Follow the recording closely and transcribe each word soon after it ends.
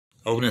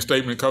Opening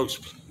statement, Coach.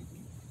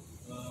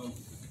 Thought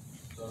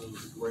it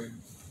was a great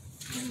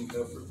team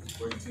effort,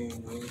 great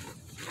team win.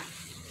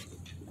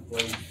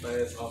 Played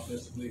fast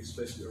offensively,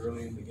 especially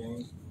early in the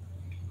game.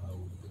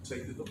 We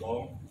protected the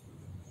ball,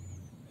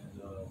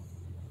 and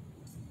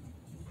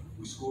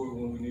we scored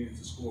when we needed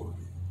to score.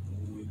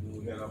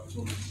 When we had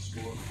opportunities to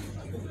score,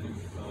 I think we 3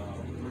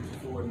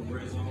 for 4 in the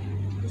red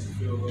zone, missed the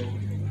field goal.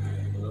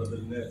 But other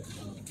than that,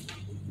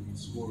 we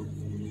scored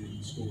when we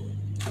needed to score.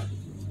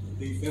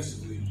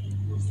 Defensively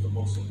was the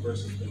most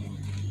impressive thing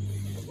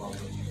about the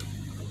game.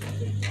 I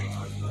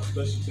think our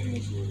special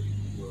teams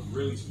were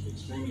really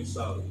extremely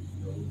solid.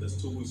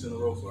 That's 2 weeks in a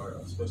row for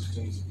our special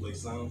teams to play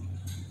sound.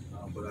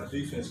 But our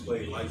defense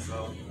played lights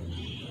out.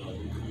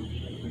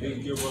 We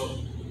didn't give up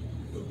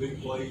the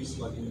big plays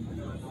like we've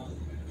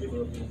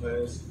given up in the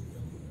past.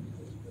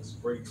 That's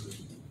great to get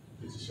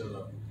you shut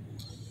up.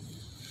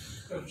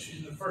 Coach,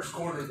 in the first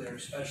quarter there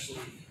especially,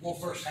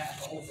 first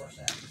half, the whole first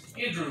half,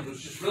 Andrew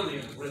was just really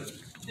in the rhythm.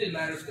 It didn't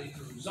matter if they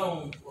threw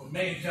zone or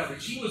man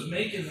coverage. He was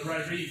making the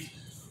right reads.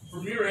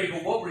 From your angle,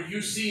 what were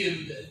you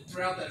seeing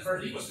throughout that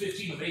first? He was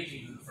 15 of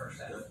 18 in the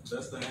first half.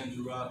 That's the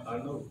Andrew I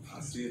know. I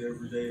see it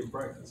every day in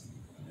practice,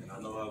 and I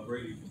know how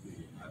great he can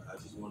be. I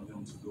just want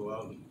him to go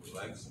out and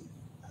relax and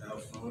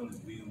have fun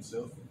and be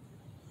himself.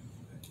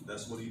 And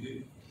that's what he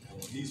did. And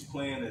when he's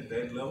playing at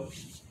that level,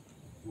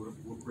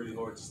 we're pretty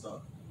hard to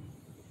stop.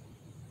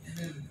 And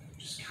then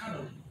just kind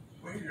of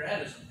where you're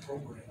at as a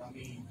program. I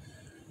mean,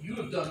 you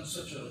have done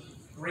such a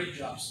great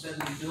job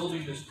steadily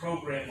building this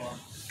program on.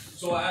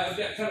 So I've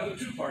got kind of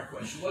a 2-part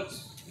question.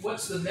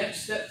 What's the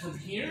next step from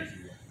here?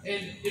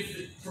 And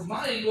from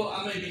my angle,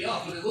 I may be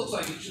off, but it looks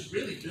like it's just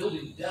really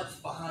building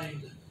depth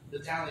behind the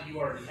talent you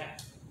already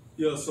have.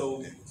 Yeah.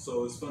 So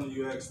it's funny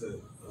you asked that.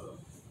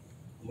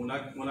 When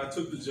I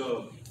took the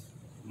job,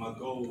 my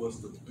goal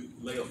was to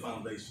lay a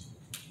foundation,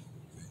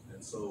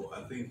 and so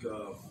I think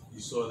you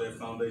saw that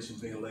foundation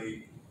being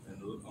laid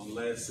on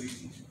last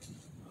season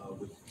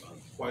with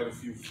quite a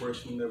few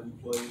freshmen that we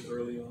played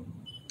early on.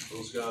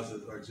 Those guys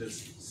are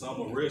just,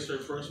 some are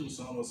redshirt freshmen,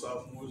 some are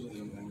sophomores,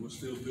 and we're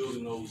still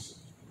building those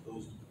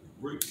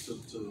bricks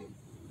to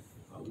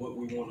what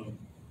we want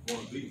to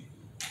be.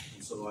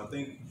 And so I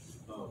think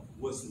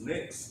what's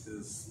next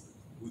is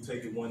we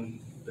take it one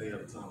day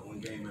at a time, one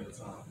game at a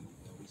time,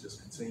 and we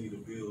just continue to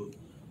build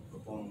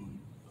upon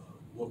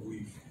what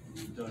we've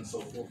done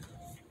so far.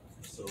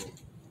 So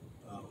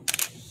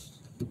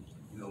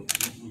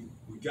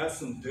we got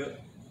some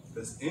depth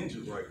that's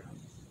injured right now.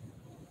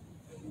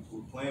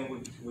 We're playing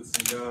with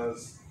some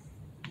guys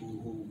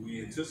who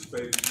we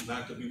anticipated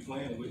not to be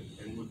playing with,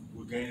 and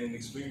we're gaining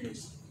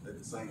experience at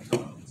the same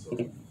time. So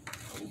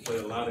we play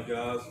a lot of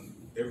guys.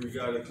 Every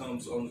guy that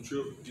comes on the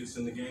trip gets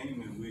in the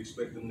game, and we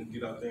expect them to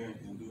get out there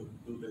and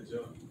do their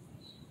job.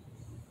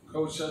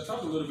 Coach,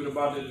 talk a little bit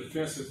about the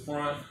defensive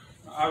front.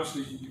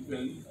 Obviously, you've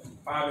been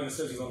 5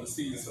 interceptions on the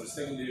season, so the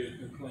secondary has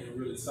been playing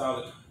really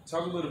solid.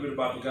 Talk a little bit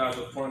about the guys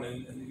up front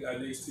and the guy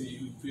next to you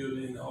who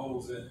filled in the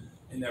holes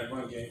in that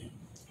run game.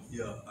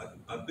 Yeah,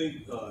 I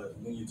think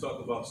when you talk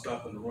about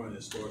stopping the run,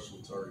 it starts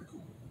with Tarik.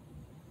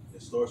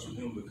 It starts with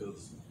him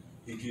because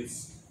he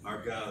gets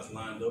our guys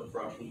lined up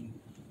properly,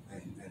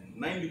 and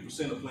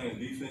 90% of playing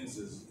defense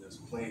is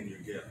playing your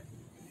gap.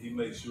 He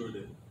makes sure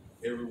that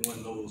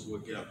everyone knows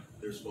what gap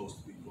they're supposed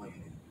to be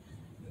playing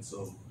in. And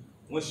so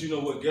once you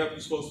know what gap you're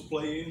supposed to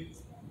play in,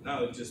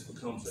 now it just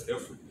becomes an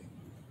effort thing.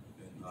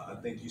 And I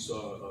think you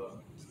saw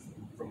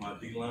from our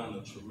D-line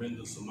a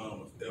tremendous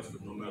amount of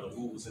effort no matter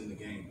who was in the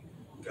game.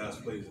 Guys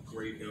played a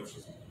great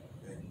effort,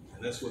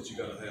 and that's what you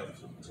got to have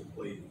to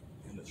play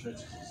in the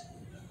trenches.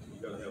 You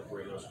got to have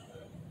great effort.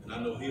 And I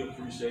know he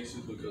appreciates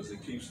it because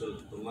it keeps the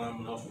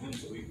lineman off of him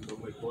so he can go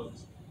make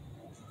plays.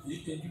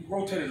 You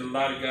rotated a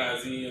lot of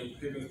guys in.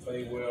 Pickens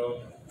played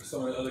well.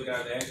 Some of the other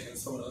guys,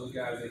 Atkins, some of the other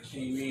guys that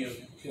came in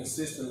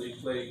consistently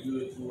played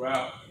good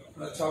throughout.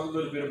 Talk a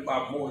little bit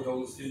about more of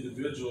those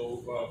individual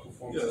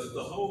performances. Yeah,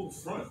 the whole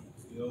front.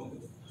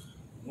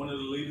 One of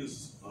the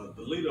leaders,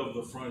 the leader of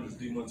the front is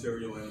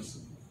DeMontario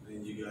Anderson.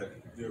 Then you got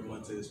Vera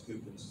Montez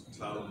Pickens,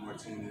 Tyler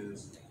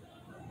Martinez,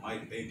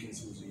 Mike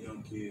Akins, who's a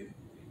young kid,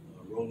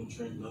 Roland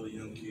Trent, another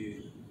young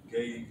kid,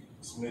 Gabe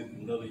Smith,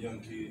 another young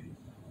kid.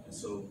 And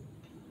so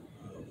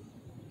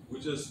we're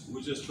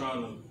just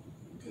trying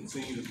to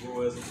continue to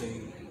grow as a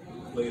team,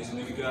 play as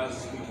many guys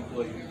as we can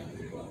play.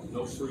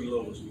 No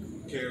freeloaders.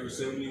 We carry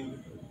 70.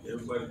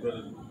 Everybody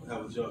better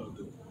have a job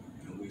to do,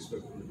 and we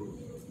expect them to do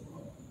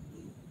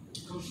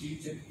it. Coach, do you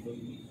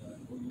typically,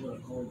 when you run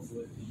a cold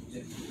foot, do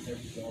you typically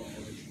take the ball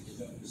for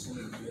the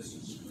center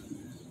distance?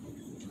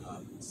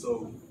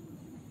 So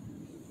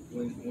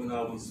when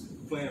I was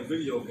playing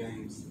video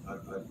games, I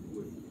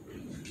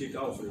would kick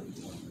off every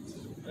time.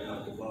 I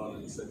got the ball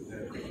in the second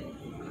half.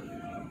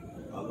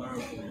 I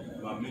learned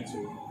from my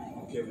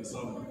mentor, Kevin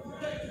Summer,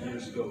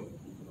 years ago.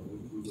 We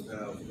would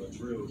have a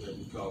drill that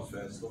we call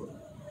fast start.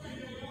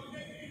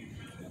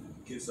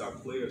 Gets our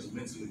players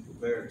mentally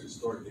prepared to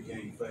start the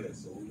game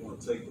fast. So we want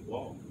to take the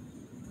ball,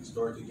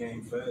 start the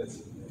game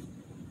fast, and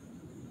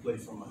play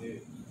from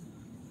ahead.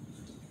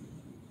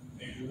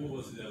 Andrew, What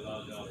was it that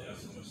allowed y'all to have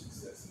so much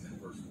success in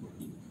that first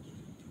quarter?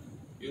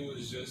 It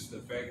was just the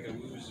fact that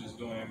we was just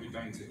doing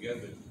everything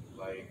together.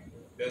 Like,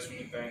 that's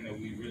one thing that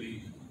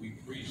we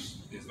preach.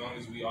 As long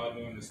as we all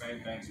doing the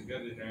same thing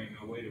together, there ain't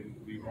no way that we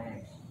could be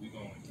wrong. We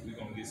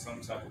gonna get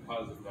some type of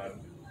positive out of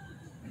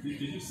it. Did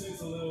you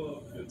sense a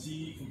little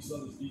fatigue from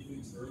Southern's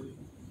defense early?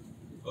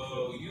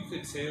 You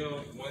could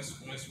tell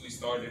once we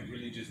started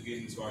really just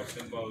getting to our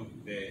tempo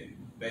that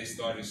they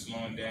started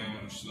slowing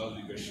down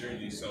slowly but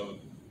surely. So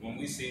when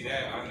we see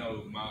that, I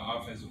know my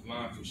offensive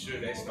line for sure,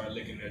 they start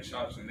licking their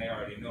chops and they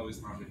already know it's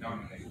time to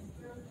dominate.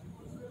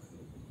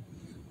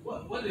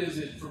 What is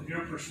it from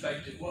your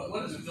perspective? What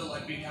does it feel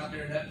like being out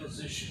there in that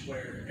position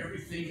where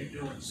everything you're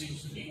doing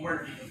seems to be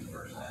working in the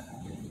first half?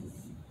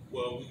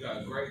 Well, we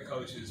got great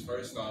coaches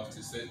first off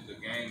to set the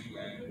game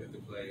plan with the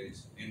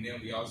plays, and then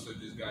we also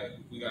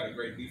we got a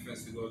great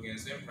defense to go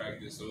against in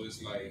practice. So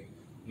it's like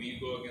when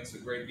you go against a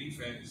great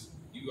defense,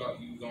 you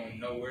gonna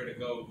know where to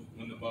go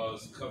when the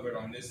ball's covered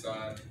on this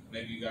side.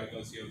 Maybe you gotta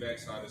go to your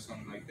backside or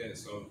something like that.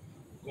 So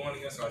going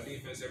against our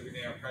defense every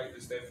day in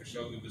practice, that for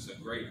sure gives us a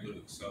great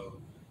look.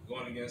 So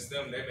going against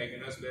them, they're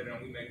making us better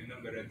and we making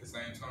them better at the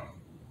same time.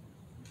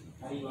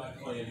 How do you like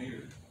playing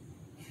here?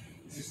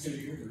 This is 2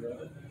 years,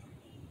 right?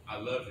 I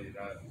love it.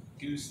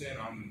 Houston,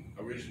 I'm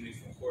originally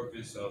from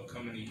Corpus, so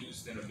coming to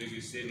Houston, a bigger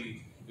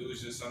city, it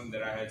was just something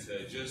that I had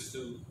to adjust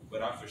to,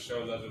 but I for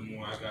sure love it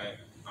more.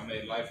 I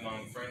made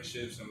lifelong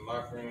friendships in the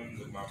locker room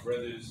with my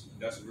brothers.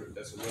 That's a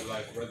real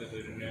life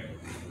brotherhood in there.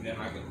 And then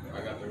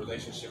I got the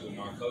relationship with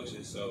my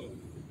coaches, so,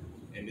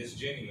 and it's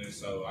genuine,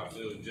 so I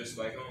feel just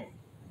like home.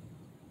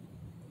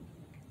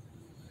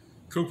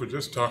 Cooper,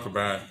 just talk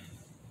about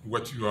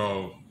what you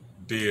all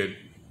did.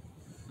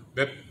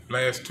 That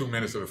last 2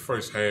 minutes of the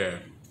first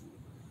half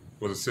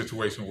was a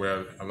situation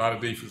where a lot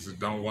of defenses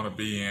don't want to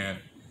be in,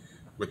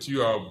 but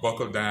you all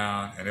buckled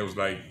down, and it was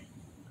like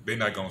they're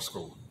not going to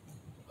score.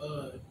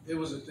 It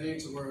was a thing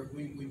to where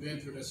we've been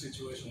through that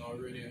situation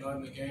already, and not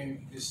in the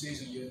game this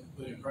season yet,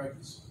 but in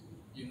practice.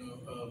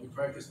 We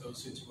practice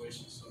those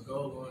situations. So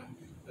goal line,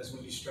 that's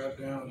when you strap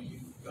down and you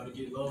got to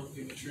get low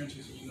in the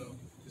trenches and,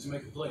 just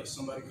make a play.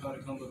 Somebody got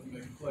to come up and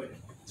make a play.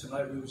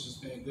 Tonight we was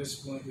just being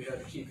disciplined. We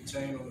had to keep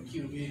contained on the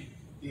QB.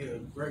 He had a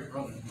great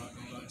runner, I'm not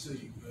going to lie to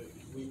you, but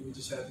we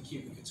just had to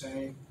keep him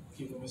contained,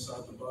 keep him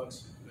inside the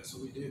box. That's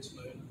what we did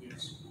tonight, and we were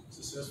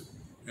successful.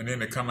 And then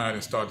they come out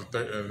and start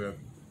the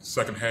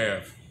second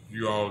half.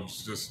 You all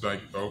just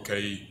like,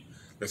 okay,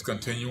 let's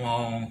continue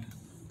on.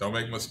 Don't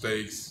make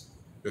mistakes.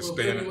 Let's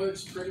stay in it.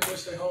 Pretty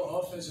much their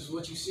whole offense is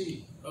what you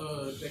see.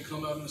 They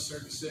come out in a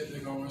certain set, they're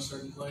going to run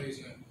certain plays,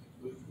 and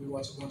we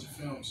watch a bunch of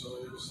film,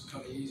 so it was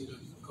kind of easy to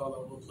call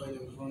out what play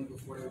they was running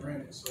before they ran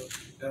it. So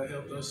that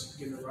helped us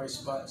get in the right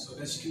spot. So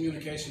that's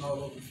communication all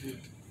over the field.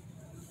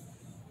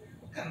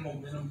 What kind of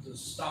momentum does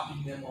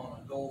stopping them on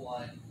a goal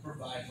line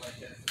provide like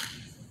that for the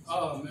defense?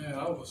 Oh man,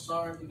 I was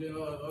sorry, but then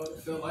I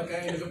felt like I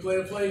ain't even played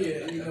a play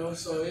yet,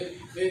 So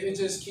it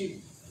just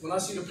keep, when I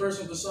see the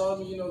person beside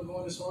me,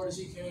 going as hard as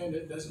he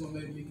can, that's gonna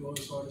make me go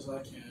as hard as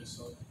I can.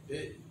 So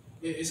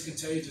it's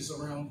contagious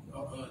around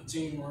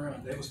team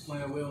around. They was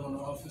playing well on the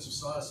offensive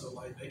side, so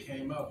like they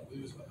came out.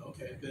 We was like,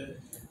 okay, bet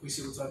we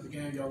see what type of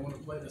game y'all want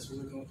to play. That's what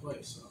we're gonna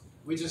play. So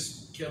we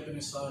just kept it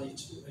inside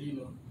each,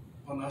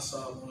 on our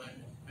sideline,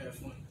 have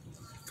fun.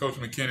 Coach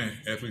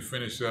McKinney, as we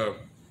finish up,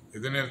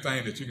 is there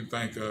anything that you can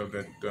think of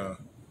that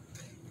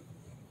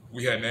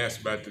we hadn't asked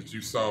about that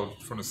you saw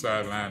from the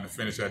sideline to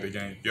finish out the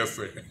game? Yes,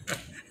 sir.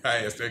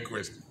 I asked that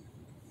question.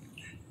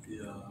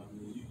 Yeah,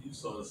 you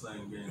saw the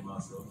same game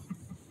myself.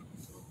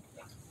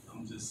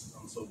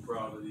 I'm so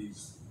proud of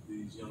these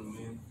young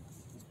men.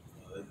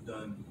 They've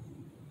done.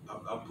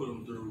 I put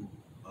them through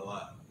a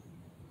lot,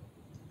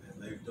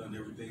 and they've done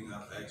everything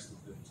I've asked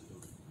of them to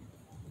do.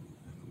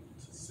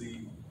 And to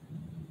see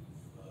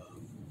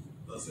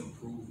us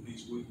improve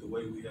each week the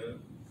way we have,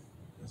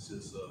 it's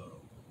just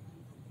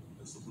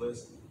it's a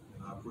blessing,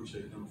 and I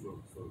appreciate them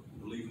for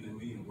believing in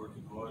me and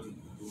working hard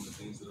and doing the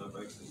things that I've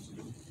asked them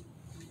to do.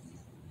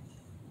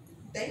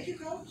 Thank you,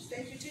 Coach.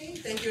 Thank you, team.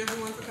 Thank you,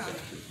 everyone, for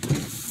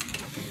coming.